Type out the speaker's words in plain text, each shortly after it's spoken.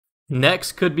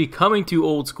NEX could be coming to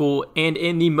Old School, and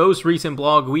in the most recent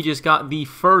blog, we just got the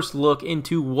first look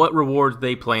into what rewards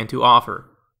they plan to offer.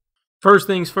 First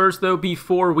things first though,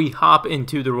 before we hop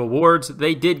into the rewards,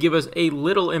 they did give us a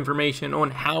little information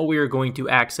on how we are going to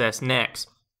access NEX.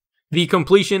 The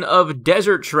completion of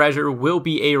Desert Treasure will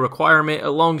be a requirement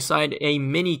alongside a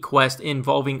mini quest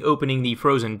involving opening the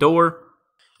frozen door.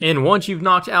 And once you've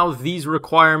knocked out these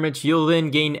requirements, you'll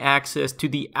then gain access to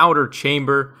the Outer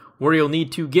Chamber, where you'll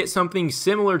need to get something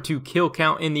similar to kill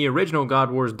count in the original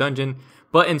God Wars dungeon,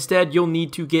 but instead you'll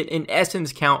need to get an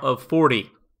essence count of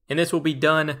 40. And this will be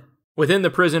done within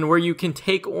the prison, where you can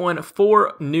take on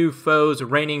 4 new foes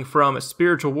ranging from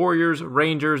spiritual warriors,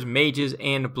 rangers, mages,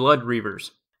 and blood reavers.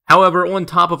 However, on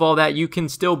top of all that, you can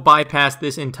still bypass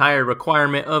this entire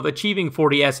requirement of achieving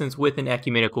 40 essence with an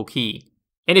ecumenical key.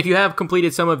 And if you have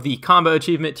completed some of the combo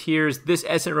achievement tiers, this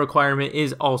essence requirement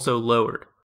is also lowered.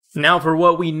 Now for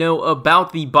what we know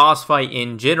about the boss fight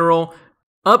in general,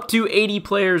 up to 80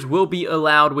 players will be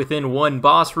allowed within one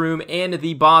boss room, and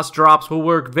the boss drops will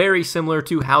work very similar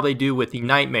to how they do with the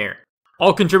Nightmare.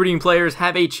 All contributing players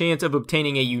have a chance of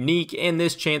obtaining a unique, and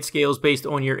this chance scales based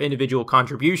on your individual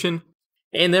contribution.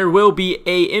 And there will be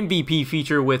a MVP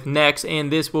feature with NEX,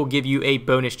 and this will give you a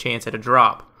bonus chance at a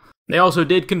drop. They also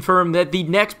did confirm that the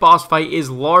next boss fight is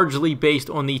largely based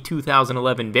on the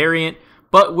 2011 variant,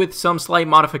 but with some slight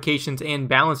modifications and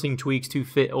balancing tweaks to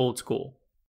fit Old School.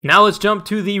 Now let's jump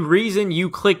to the reason you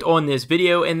clicked on this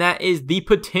video, and that is the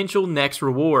potential NEX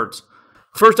rewards.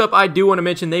 First up, I do want to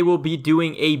mention they will be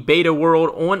doing a beta world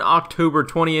on October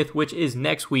 20th, which is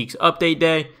next week's update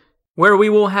day, where we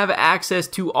will have access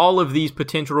to all of these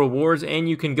potential rewards, and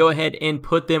you can go ahead and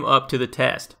put them up to the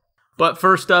test. But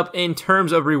first up, in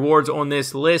terms of rewards on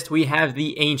this list, we have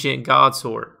the Ancient God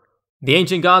Sword. The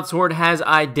Ancient God Sword has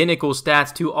identical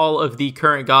stats to all of the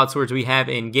current God Swords we have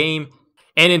in game,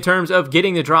 and in terms of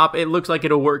getting the drop, it looks like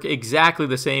it'll work exactly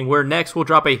the same, where NEX will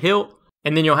drop a hilt,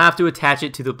 and then you'll have to attach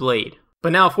it to the blade.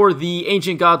 But now for the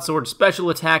Ancient God Sword special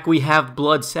attack, we have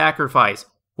Blood Sacrifice,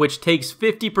 which takes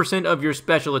 50% of your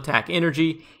special attack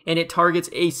energy, and it targets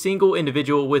a single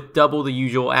individual with double the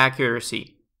usual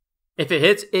accuracy. If it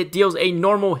hits, it deals a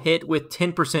normal hit with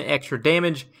 10% extra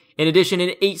damage. In addition,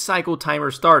 an 8 cycle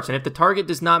timer starts, and if the target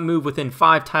does not move within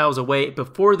 5 tiles away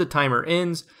before the timer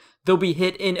ends, they'll be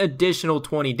hit an additional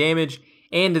 20 damage,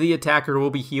 and the attacker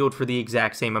will be healed for the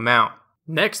exact same amount.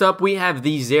 Next up, we have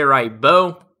the Zerite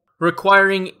Bow.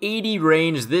 Requiring 80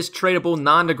 range, this tradable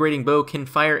non-degrading bow can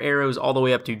fire arrows all the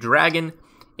way up to Dragon,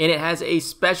 and it has a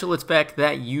special effect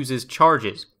that uses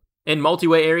charges. In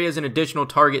multi-way areas, an additional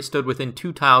target stood within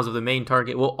 2 tiles of the main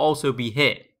target will also be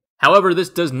hit. However, this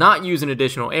does not use an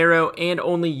additional arrow and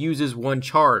only uses 1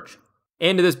 charge.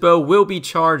 And this bow will be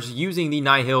charged using the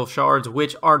Nihil shards,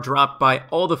 which are dropped by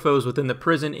all the foes within the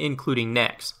prison, including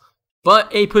NEX. But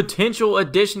a potential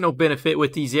additional benefit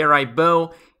with the Zerite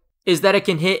Bow is that it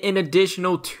can hit an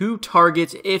additional 2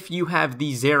 targets if you have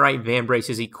the Zerite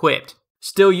Vambraces equipped,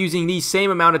 still using the same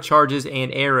amount of charges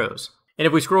and arrows. And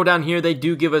if we scroll down here, they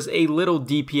do give us a little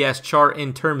DPS chart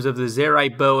in terms of the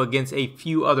Zerite Bow against a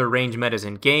few other range metas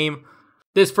in game.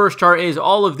 This first chart is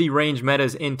all of the range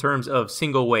metas in terms of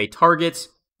single way targets.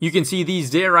 You can see the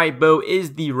Zerite Bow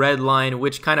is the red line,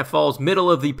 which kind of falls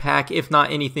middle of the pack, if not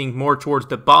anything more towards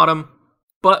the bottom.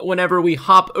 But whenever we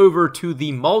hop over to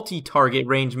the multi-target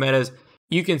range metas,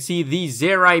 you can see the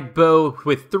Zerite Bow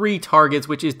with 3 targets,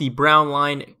 which is the brown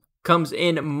line, comes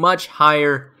in much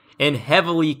higher and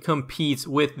heavily competes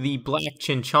with the Black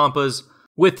Chinchampas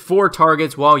with 4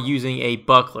 targets while using a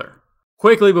buckler.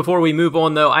 Quickly before we move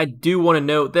on though, I do want to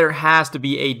note there has to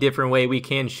be a different way we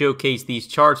can showcase these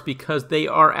charts because they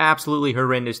are absolutely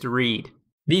horrendous to read.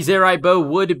 The Zerite Bow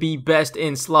would be best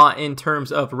in slot in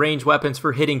terms of range weapons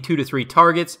for hitting 2 to 3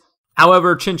 targets.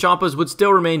 However, Chinchampas would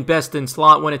still remain best in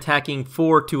slot when attacking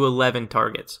 4 to 11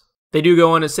 targets. They do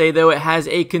go on to say though it has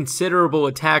a considerable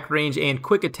attack range and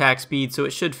quick attack speed, so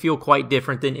it should feel quite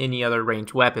different than any other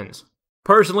ranged weapons.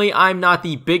 Personally, I'm not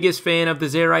the biggest fan of the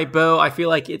Zerite Bow. I feel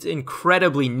like it's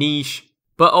incredibly niche,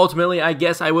 but ultimately I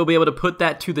guess I will be able to put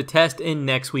that to the test in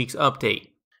next week's update.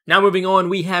 Now moving on,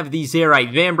 we have the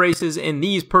Zerite Vambraces, and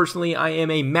these personally I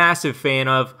am a massive fan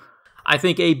of. I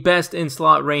think a best in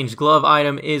slot ranged glove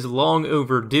item is long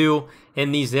overdue,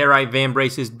 and these Zerite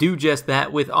Vambraces do just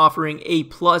that with offering a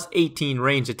plus 18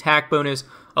 range attack bonus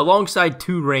alongside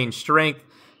 2 range strength,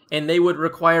 and they would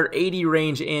require 80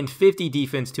 range and 50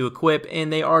 defense to equip,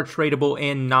 and they are tradable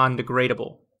and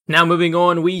non-degradable. Now moving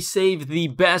on, we saved the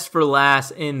best for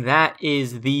last, and that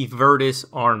is the Virtus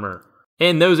Armour.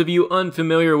 And those of you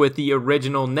unfamiliar with the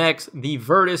original NEX, the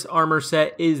Virtus armor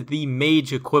set is the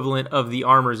mage equivalent of the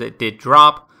armors it did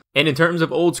drop. And in terms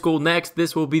of Old School NEX,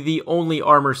 this will be the only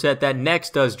armor set that NEX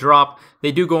does drop.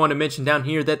 They do go on to mention down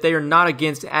here that they are not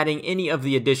against adding any of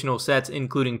the additional sets,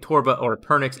 including Torva or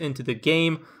Pernix, into the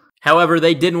game. However,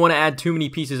 they didn't want to add too many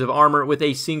pieces of armor with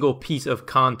a single piece of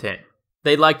content.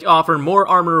 They'd like to offer more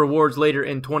armor rewards later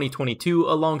in 2022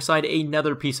 alongside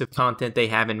another piece of content they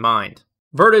have in mind.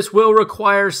 Virtus will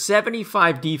require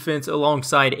 75 defense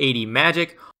alongside 80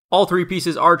 magic. All three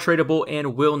pieces are tradable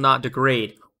and will not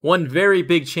degrade. One very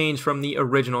big change from the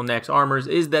original NEX armors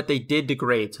is that they did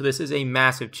degrade, so this is a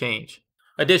massive change.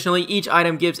 Additionally, each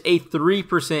item gives a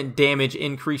 3% damage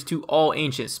increase to all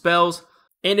ancient spells.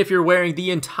 And if you're wearing the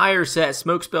entire set,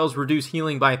 smoke spells reduce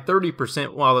healing by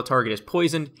 30% while the target is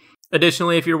poisoned.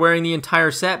 Additionally, if you're wearing the entire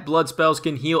set, blood spells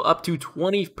can heal up to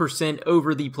 20%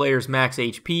 over the player's max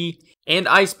HP, and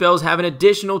ice spells have an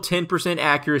additional 10%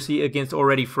 accuracy against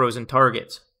already frozen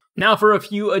targets. Now for a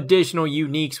few additional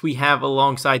uniques we have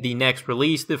alongside the next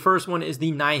release. The first one is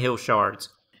the Nihil Shards,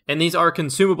 and these are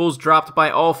consumables dropped by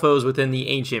all foes within the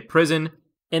ancient prison,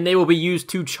 and they will be used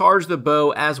to charge the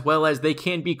bow, as well as they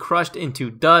can be crushed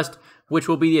into dust, which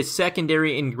will be the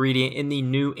secondary ingredient in the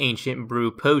new ancient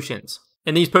brew potions.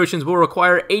 And these potions will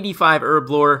require 85 herb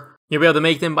lore. You'll be able to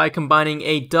make them by combining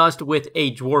a dust with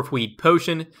a dwarf weed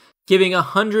potion, giving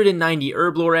 190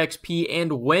 herb lore XP,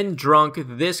 and when drunk,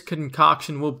 this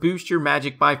concoction will boost your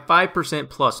magic by 5%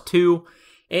 plus 2,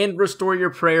 and restore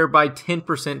your prayer by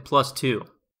 10% plus 2.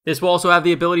 This will also have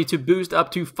the ability to boost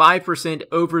up to 5%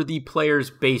 over the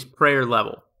player's base prayer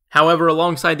level. However,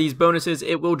 alongside these bonuses,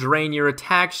 it will drain your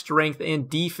attack, strength, and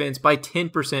defense by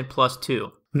 10% plus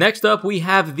 2. Next up, we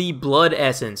have the Blood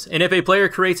Essence, and if a player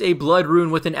creates a blood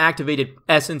rune with an activated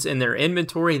essence in their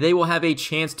inventory, they will have a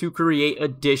chance to create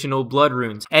additional blood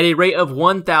runes at a rate of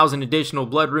 1,000 additional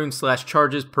blood runes /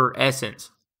 charges per essence.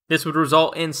 This would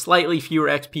result in slightly fewer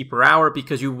XP per hour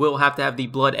because you will have to have the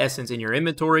blood essence in your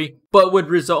inventory, but would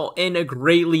result in a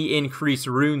greatly increased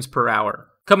runes per hour.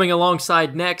 Coming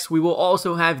alongside NEX, we will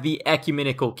also have the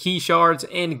Ecumenical Key Shards,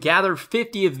 and gather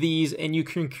 50 of these and you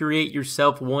can create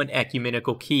yourself one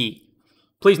Ecumenical Key.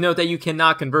 Please note that you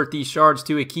cannot convert these shards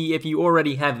to a key if you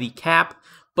already have the cap,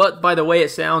 but by the way it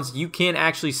sounds, you can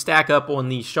actually stack up on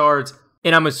these shards,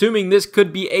 and I'm assuming this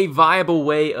could be a viable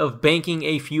way of banking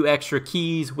a few extra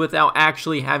keys without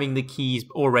actually having the keys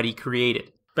already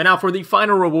created. But now for the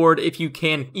final reward, if you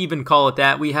can even call it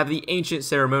that, we have the Ancient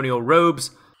Ceremonial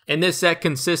Robes. And this set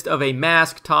consists of a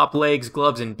mask, top, legs,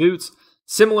 gloves, and boots.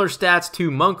 Similar stats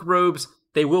to monk robes.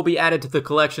 They will be added to the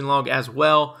collection log as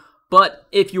well. But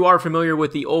if you are familiar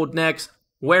with the old NEX,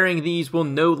 wearing these will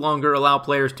no longer allow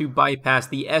players to bypass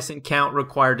the essence count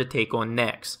required to take on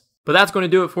NEX. But that's going to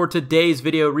do it for today's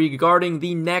video regarding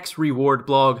the NEX reward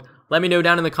blog. Let me know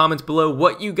down in the comments below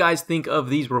what you guys think of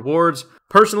these rewards.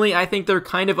 Personally, I think they're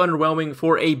kind of underwhelming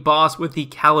for a boss with the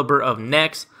caliber of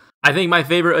NEX. I think my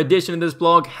favorite addition to this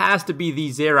blog has to be the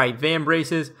Zerite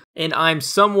Vambraces, and I'm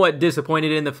somewhat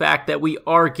disappointed in the fact that we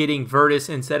are getting Virtus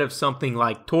instead of something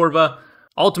like Torva.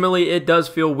 Ultimately, it does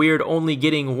feel weird only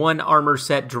getting one armor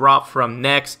set drop from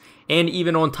NEX, and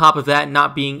even on top of that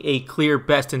not being a clear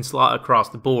best in slot across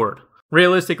the board.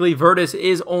 Realistically, Virtus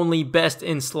is only best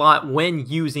in slot when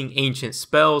using ancient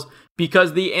spells,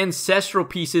 because the ancestral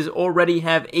pieces already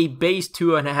have a base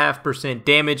 2.5%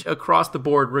 damage across the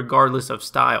board regardless of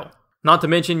style. Not to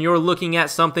mention you're looking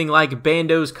at something like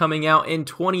Bandos coming out in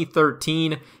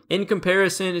 2013 in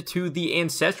comparison to the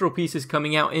ancestral pieces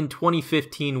coming out in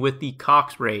 2015 with the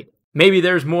Cox rate. Maybe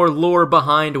there's more lore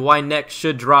behind why NEX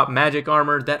should drop magic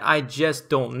armor that I just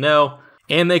don't know.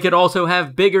 And they could also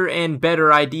have bigger and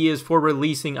better ideas for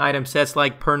releasing item sets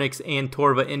like Pernix and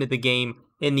Torva into the game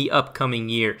in the upcoming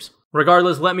years.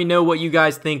 Regardless, let me know what you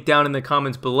guys think down in the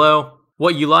comments below.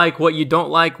 What you like, what you don't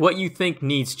like, what you think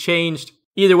needs changed.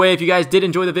 Either way, if you guys did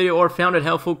enjoy the video or found it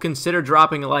helpful, consider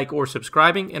dropping a like or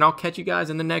subscribing, and I'll catch you guys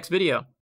in the next video.